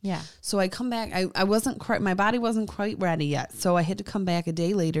week. Yeah. So I come back. I wasn't quite, my body wasn't quite ready yet. So I had to come back a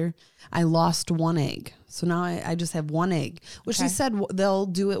day later. I lost 1 egg. So now I just have 1 egg, which they said they'll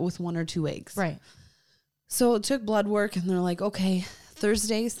do it with 1 or 2 eggs. Right. So it took blood work and they're like, okay,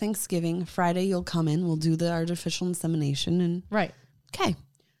 Thursday is Thanksgiving. Friday you'll come in. We'll do the artificial insemination. And right. Okay.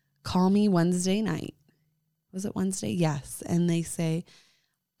 Call me Wednesday night. Was it Wednesday? Yes. And they say,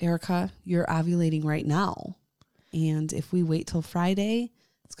 Erica, you're ovulating right now. And if we wait till Friday,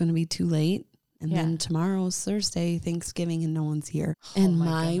 it's going to be too late. And then tomorrow's Thursday, Thanksgiving, and no one's here. Oh, and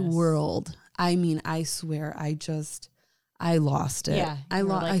my world, I mean, I swear, I lost it. Yeah.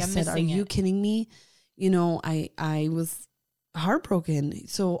 I said, are you kidding me? You know, I was heartbroken.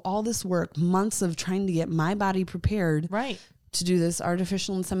 So all this work, months of trying to get my body prepared. Right. To do this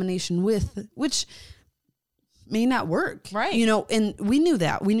artificial insemination which may not work. Right. You know, and we knew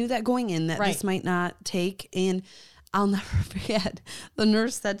that going in that this might not take. And I'll never forget, the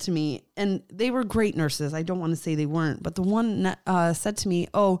nurse said to me, and they were great nurses. I don't want to say they weren't, but the one said to me,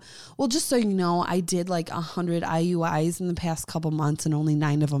 oh, well, just so you know, I did like 100 IUIs in the past couple months and only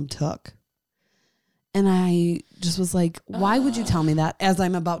 9 of them took. And I just was like, why would you tell me that as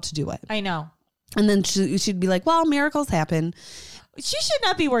I'm about to do it? I know. And then she'd be like, well, miracles happen. She should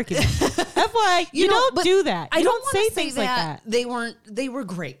not be working. FYI, you don't do that. I don't say things like that. They were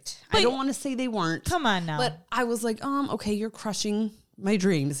great. But I don't want to say they weren't. Come on now. But I was like, okay, you're crushing my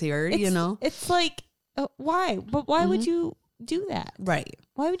dreams here, you know? It's like, why? But why would you do that? Right.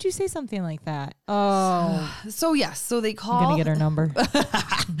 Why would you say something like that? Oh, So yes, so they call I'm going to get her number.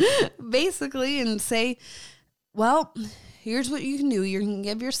 basically and say, well, here's what you can do. You can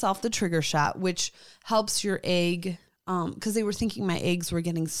give yourself the trigger shot, which helps your egg. Because they were thinking my eggs were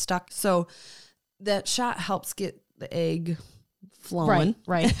getting stuck. So that shot helps get the egg flowing.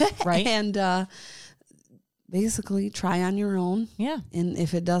 Right. And basically try on your own. Yeah. And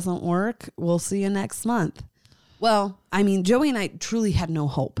if it doesn't work, we'll see you next month. Well, I mean, Joey and I truly had no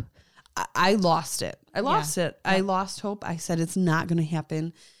hope. I lost it. I lost hope. I said, it's not going to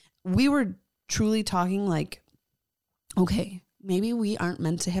happen. We were truly talking like, okay, maybe we aren't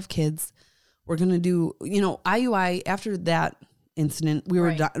meant to have kids. We're going to do, IUI after that incident. We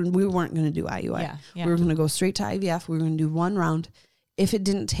were done. We weren't going to do IUI. Yeah. We were going to go straight to IVF. We were going to do one round. If it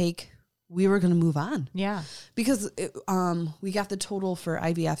didn't take, we were going to move on. Yeah. Because we got the total for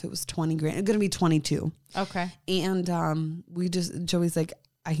IVF. It was 20 grand. It's going to be 22. Okay. And Joey's like,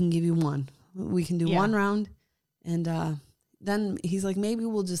 I can give you one. We can do one round. And then he's like, maybe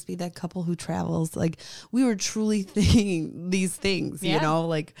we'll just be that couple who travels. Like, we were truly thinking these things,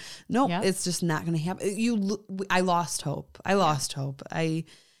 like, nope, it's just not going to happen. I lost hope.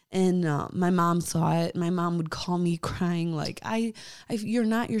 And my mom saw it. My mom would call me crying, like, you're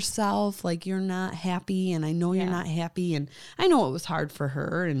not yourself. Like, you're not happy. And I know you're not happy. And I know it was hard for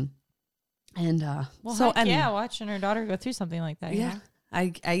her. And watching her daughter go through something like that. Yeah.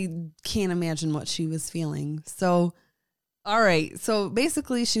 I can't imagine what she was feeling. So, all right. So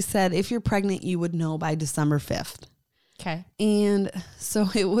basically she said, if you're pregnant, you would know by December 5th. Okay. And so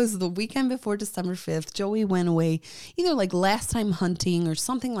it was the weekend before December 5th. Joey went away either like last time hunting or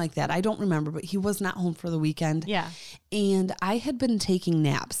something like that. I don't remember, but he was not home for the weekend. Yeah. And I had been taking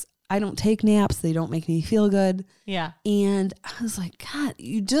naps. I don't take naps. They don't make me feel good. Yeah. And I was like, God,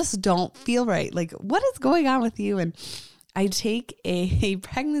 you just don't feel right. Like, what is going on with you? And I take a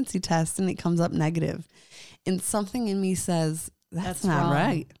pregnancy test and it comes up negative. And something in me says, that's not wrong.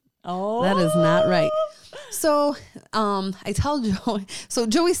 right. Oh, that is not right. So I tell Joey, so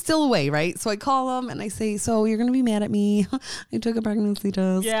Joey's still away, right? So I call him and I say, so you're going to be mad at me. I took a pregnancy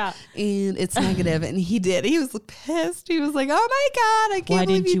test. Yeah. And it's negative. And he did. He was pissed. He was like, oh my God, I can't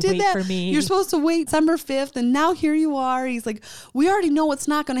believe you did that. For me? You're supposed to wait December 5th. And now here you are. He's like, we already know it's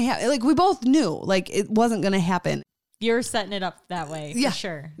not going to happen. Like, we both knew like it wasn't going to happen. You're setting it up that way. Yeah. For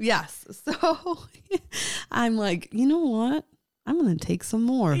sure. Yes. So I'm like, you know what? I'm going to take some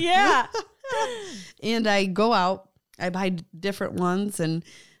more. Yeah. And I go out, I buy different ones and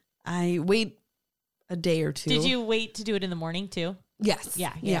I wait a day or two. Did you wait to do it in the morning too? Yes.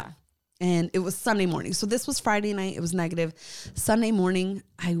 Yeah. And it was Sunday morning. So this was Friday night. It was negative. Sunday morning,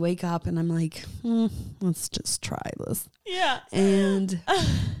 I wake up and I'm like, let's just try this. Yeah. And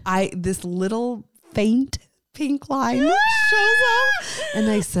this little faint pink line shows up.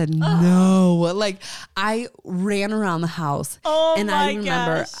 And I said, no. Like, I ran around the house. Oh, and my I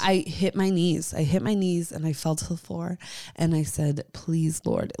remember gosh. I hit my knees. And I fell to the floor. And I said, please,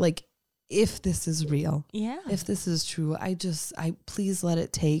 Lord, like, if this is real, if this is true, please let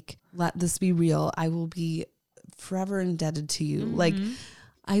this be real. I will be forever indebted to you. Mm-hmm. Like,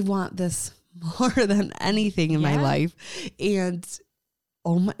 I want this more than anything in my life. And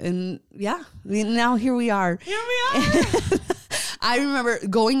now here we are. I remember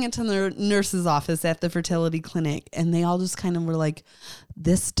going into the nurse's office at the fertility clinic and they all just kind of were like,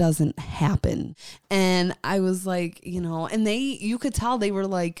 this doesn't happen. And I was like, and you could tell they were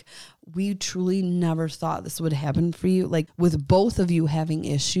like, we truly never thought this would happen for you. Like, with both of you having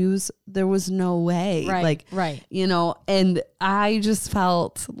issues, there was no way. Right. And I just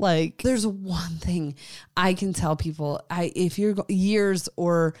felt like there's one thing I can tell people. If you're years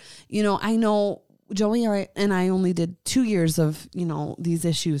or, I know Joey and I only did 2 years of, these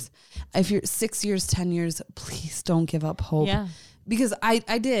issues. If you're 6 years, 10 years, please don't give up hope. Yeah. Because I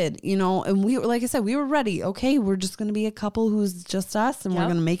did, and we were, like I said, we were ready. Okay, we're just going to be a couple who's just us and we're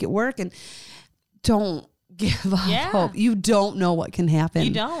going to make it work. And don't give up hope. You don't know what can happen.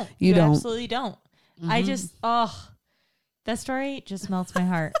 You don't. You absolutely don't. Mm-hmm. I just, that story just melts my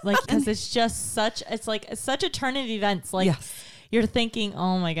heart. Like, because it's just such a turn of events. Like, you're thinking,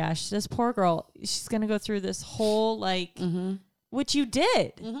 oh my gosh, this poor girl, she's going to go through this whole, like, which you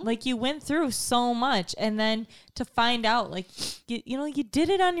did. Mm-hmm. Like, you went through so much. And then to find out, like, you did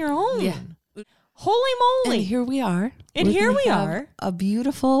it on your own. Yeah. Holy moly. And here we are. A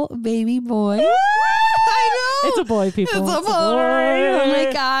beautiful baby boy. I know. It's a boy, people. It's a boy. Oh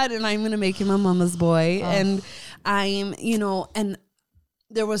my God. And I'm going to make him a mama's boy. Oh. And I'm, and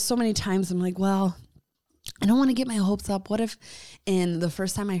there was so many times I'm like, well, I don't want to get my hopes up. What if, and the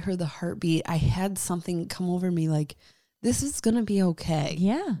first time I heard the heartbeat, I had something come over me like, this is going to be okay.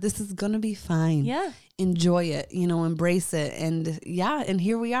 Yeah. This is going to be fine. Yeah. Enjoy it, embrace it. And and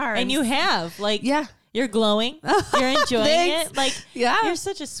here we are. And you have yeah. You're glowing. You're enjoying it. Like, yeah. You're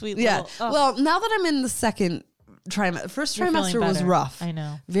such a sweet Yeah. little. Oh. Well, now that I'm in the second trimester, first You're feeling trimester was better. rough. I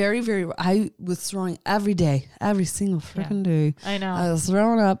know. Very, very. I was throwing every day, every single freaking day. I know. I was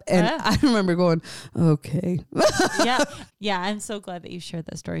throwing up, and Yeah. I remember going, okay. Yeah. Yeah. I'm so glad that you shared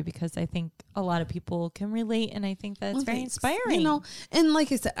that story because I think a lot of people can relate, and I think that's very Thanks. inspiring. And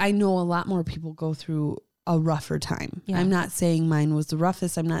like I said, I know a lot more people go through a rougher time. Yeah. I'm not saying mine was the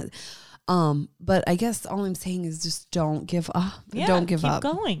roughest. I'm not. But I guess all I'm saying is just don't give up. Yeah, Don't give keep up.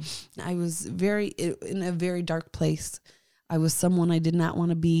 going. I was in a very dark place. I was someone I did not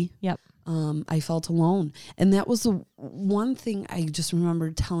want to be. Yep. I felt alone. And that was the one thing I just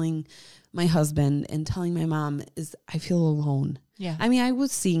remember telling my husband and telling my mom is I feel alone. Yeah. I mean, I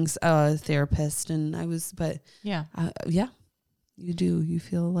was seeing a therapist but Yeah. yeah, you do. You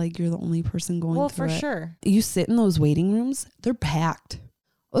feel like you're the only person going through for it. sure. You sit in those waiting rooms, they're packed.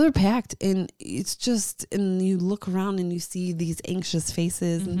 Oh, they're packed. And it's just, and you look around and you see these anxious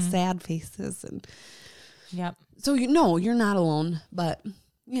faces and sad faces. And Yep. so, you're not alone, but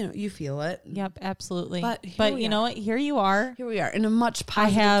you feel it. Yep. Absolutely. But you know what? Here you are. Here we are in a much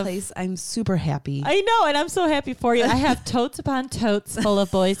positive place. I'm super happy. I know. And I'm so happy for you. I have totes upon totes full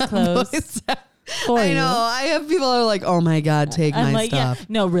of boys' clothes. I know. I have people who are like, oh my God, take I'm my like, stuff. yeah,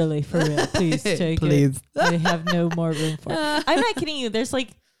 no, really, for real. Please take Please. it. I have no more room for it. I'm not kidding you. There's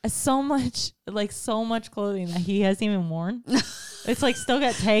so much clothing that he hasn't even worn. It's still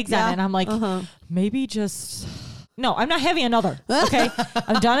got tags on it. And I'm like, maybe just, no, I'm not having another. Okay.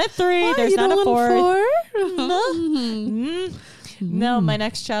 I'm done at 3. Why, There's you not don't a 4. want 4? No, my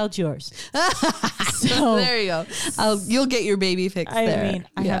next child's yours. So there you go. You'll get your baby fix I there. mean,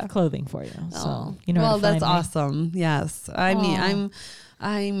 I have clothing for you. So, where well, to that's find me. awesome. Yes. I mean,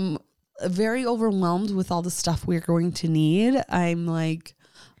 I'm very overwhelmed with all the stuff we're going to need. I'm like,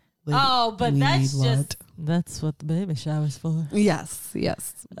 but we that's need just, that's what the baby shower's for. Yes.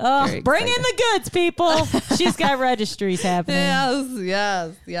 Oh, bring in the goods, people. She's got registries happening.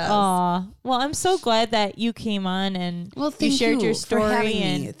 Yes. Aw. Well, I'm so glad that you came on and you shared your story. for having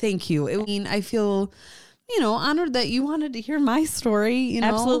and me. Thank you. I feel, honored that you wanted to hear my story.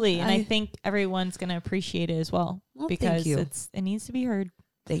 Absolutely. And I think everyone's going to appreciate it as well, because thank you. it needs to be heard.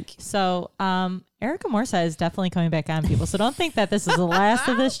 Thank you. So, Erica Morsa is definitely coming back on, people. So don't think that this is the last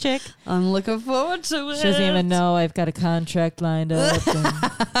of this chick. I'm looking forward to it. She doesn't even know I've got a contract lined up.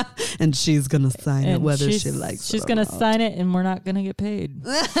 And she's going to sign it and whether she likes it. She's or going to not. sign it and we're not going to get paid.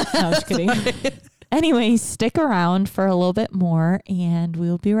 No, I'm just kidding. Anyway, stick around for a little bit more and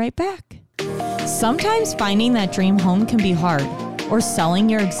we'll be right back. Sometimes finding that dream home can be hard, or selling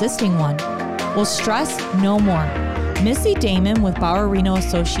your existing one. Well, stress no more. Missy Damon with Bauer Reno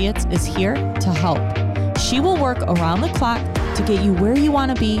Associates is here to help. She will work around the clock to get you where you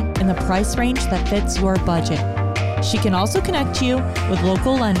want to be in the price range that fits your budget. She can also connect you with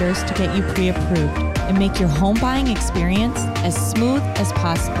local lenders to get you pre-approved and make your home buying experience as smooth as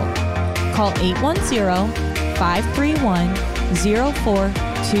possible. Call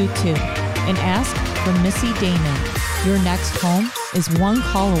 810-531-0422 and ask for Missy Damon. Your next home is one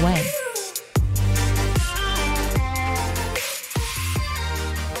call away.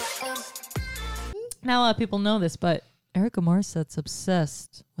 Not a lot of people know this, but Erica Morissette's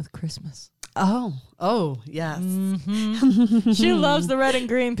obsessed with Christmas. Oh, yes. She loves the red and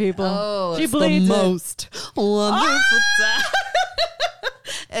green, people. Oh, she it's bleeds the it. most wonderful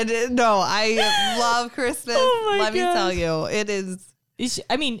time. No, I love Christmas. Oh my Let me gosh. tell you, it is.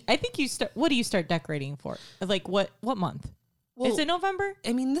 I mean, I think you start. What do you start decorating for? Like what month? Well, Is it November?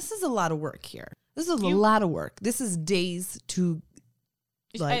 I mean, this is a lot of work here. This is a lot of work. This is days to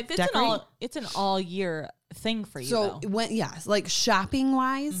decorate. It's an all year thing for you. So though. like shopping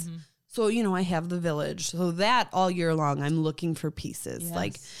wise. So, I have the village. So that all year long, I'm looking for pieces.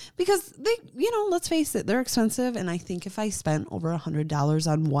 Yes. Because they, let's face it, they're expensive. And I think if I spent over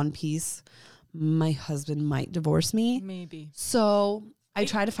 $100 on one piece, my husband might divorce me. Maybe. So I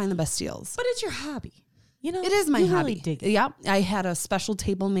try to find the best deals. But it's your hobby. It is my hobby. Really dig it. Yep. I had a special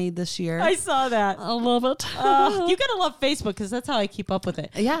table made this year. I saw that. I love it. You gotta love Facebook because that's how I keep up with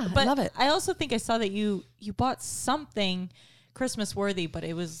it. Yeah, but I love it. I also think I saw that you bought something Christmas worthy, but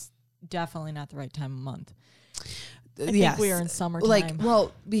it was definitely not the right time of month. I think we are in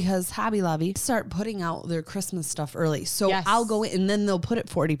summertime. Because Hobby Lobby start putting out their Christmas stuff early. So Yes. I'll go in and then they'll put it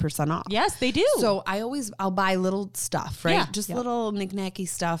 40% off. Yes, they do. So I'll buy little stuff, right? Yeah. Just Yep. little knick-knacky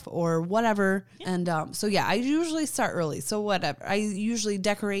stuff or whatever. And I usually start early. So whatever. I usually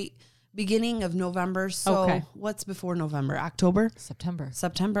decorate beginning of November. So Okay. what's before November? October? September.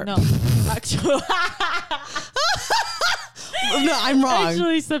 No. No, I'm wrong.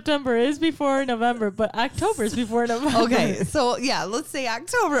 Actually, September is before November, but October is before November. Okay, so yeah, let's say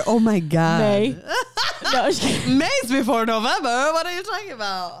October. Oh my God. May. No, May's before November. What are you talking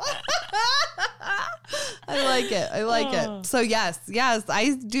about? I like it. I like it. So yes,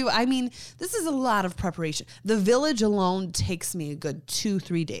 I do. I mean, this is a lot of preparation. The village alone takes me a good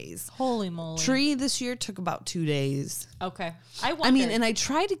 2-3 days. holy moly. Tree this year took about 2 days. Okay. I mean, and I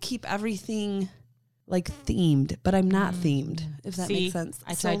try to keep everything like themed, but I'm not themed, if that makes sense.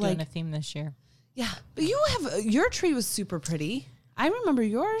 I So, tried doing like, a theme this year. yeah, but you have your tree was super pretty. I remember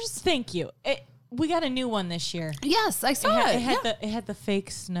yours. Thank you. We got a new one this year. Yes, I saw it. It had the fake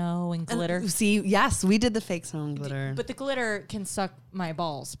snow and glitter. See, yes, we did the fake snow and glitter. But the glitter can suck my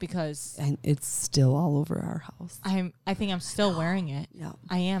balls because And it's still all over our house. I think I'm still wearing it. Yeah.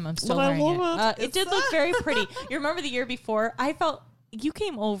 I am. I'm still But I wearing love it. it. It did look very pretty. You remember the year before? I felt you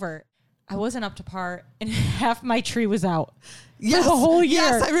came over. I wasn't up to par, and half my tree was out. Yes, the whole year.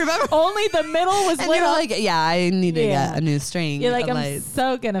 Yes, I remember. Only the middle was And lit you're up. like, yeah, I need to get a new string. You're like, of I'm lights.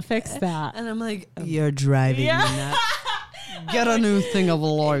 so gonna fix that. And I'm like, you're driving Yeah. me nuts. Get a new thing of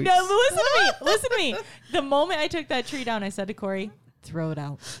lights. No, but listen to me. The moment I took that tree down, I said to Corey, "Throw it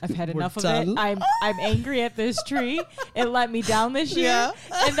out. I've had We're enough of done." it. I'm angry at this tree. It let me down this year." Yeah.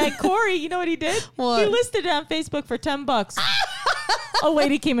 And then Corey, you know what he did? What? He listed it on Facebook for $10. A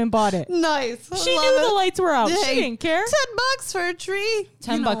lady came and bought it. Nice. She knew the lights were out. She Hey, didn't care. $10 for a tree.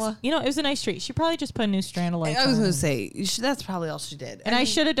 $10. You know, it was a nice tree. She probably just put a new strand of lights. I was on going it. to say, that's probably all she did. And I mean,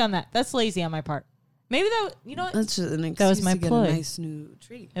 should have done that. That's lazy on my part. Maybe you know what? That's just an excuse That was my to get ploy. a nice new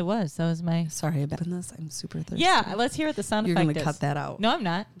tree. It was. That was my. Sorry about this. I'm super thirsty. Yeah, let's hear what the sound You're effect going to is. cut that out. No, I'm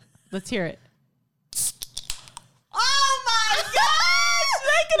not. Let's hear it. Oh my gosh!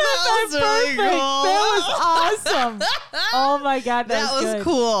 That could have been perfect. That was awesome. Oh my God, That was good.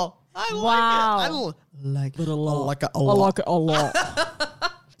 cool. I Wow. like it. I like it a I lot. like it a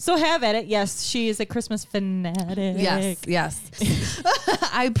lot. So have at it. Yes, she is a Christmas fanatic. Yes.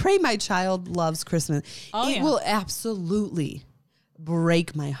 I pray my child loves Christmas. Oh, It yeah. will absolutely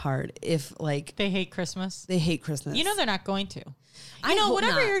break my heart if like They hate Christmas. they hate Christmas. You know they're not going to. I You know, hope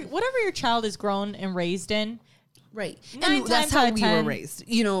whatever not. whatever your child is grown and raised in. Right. 9 And that's times how out of we 10. were raised.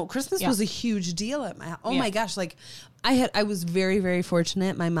 You know, Christmas Yeah. was a huge deal at my Yeah. my gosh, like I was very, very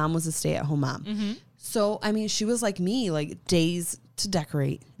fortunate. My mom was a stay-at-home mom. Mm-hmm. So, I mean, she was like me, like days to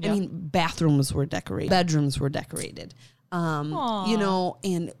decorate. Yeah. I mean, bathrooms were decorated, bedrooms were decorated. Aw. You know,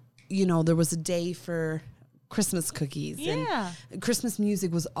 and you know, there was a day for Christmas cookies. Yeah. And Christmas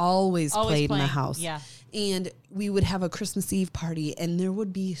music was always played in playing. the house. Yeah. And we would have a Christmas Eve party and there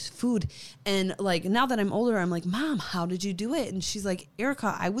would be food. And like now that I'm older, I'm like, Mom, how did you do it? And she's like,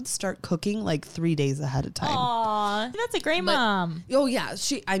 Erica, I would start cooking like 3 days ahead of time. Aw, that's a great mom. Oh yeah.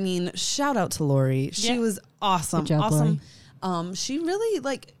 Shout out to Lori. She Yeah. was awesome. Good job, awesome. She really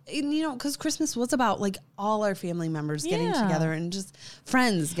like, and, you know, because Christmas was about like all our family members getting Yeah. together and just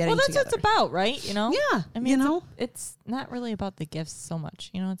friends getting Well, that's together. what it's about, right? You know? Yeah, I mean, you it's know? it's not really about the gifts so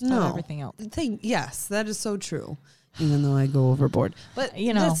much. You know, it's about everything else. Yes, that is so true. Even though I go overboard, but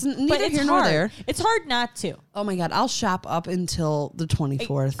You know, that's neither but it's here nor hard. there. It's hard not to. Oh my God, I'll shop up until the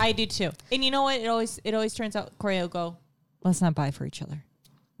 24th. I do too. And you know what? It always turns out Corey will go, let's not buy for each other.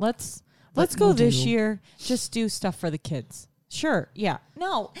 Let's go you this do. year. Just do stuff for the kids. Sure. Yeah.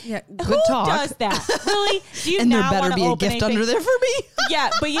 No. Yeah, good Who talk. does that? Really? Do you and there not better wanna be a open gift anything? under there for me. Yeah,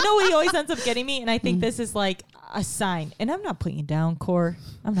 but you know what he always ends up getting me? And I think this is like a sign. And I'm not putting you down, Cor.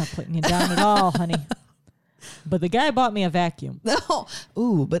 I'm not putting you down at all, honey. But the guy bought me a vacuum. No.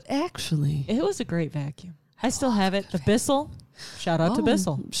 Ooh, but actually. It was a great vacuum. I still have it. The Bissell. Shout out to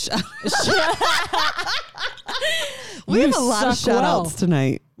Bissell. We You have a lot of suck shout well. outs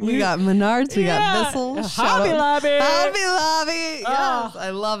tonight. We got Menards, we got Bissell. Hobby shout out- Lobby. Hobby Lobby. Yes, Oh. I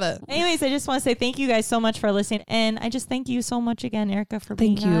love it. Anyways, I just want to say thank you guys so much for listening. And I just thank you so much again, Erica, for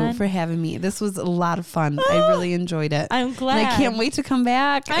being Thank you on. for having me. This was a lot of fun. I really enjoyed it. I'm glad. And I can't wait to come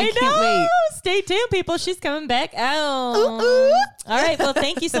back. I know. can't wait. Stay tuned, people. She's coming back. Oh. Ooh, ooh. All right. Well,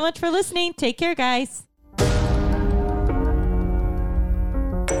 thank you so much for listening. Take care, guys.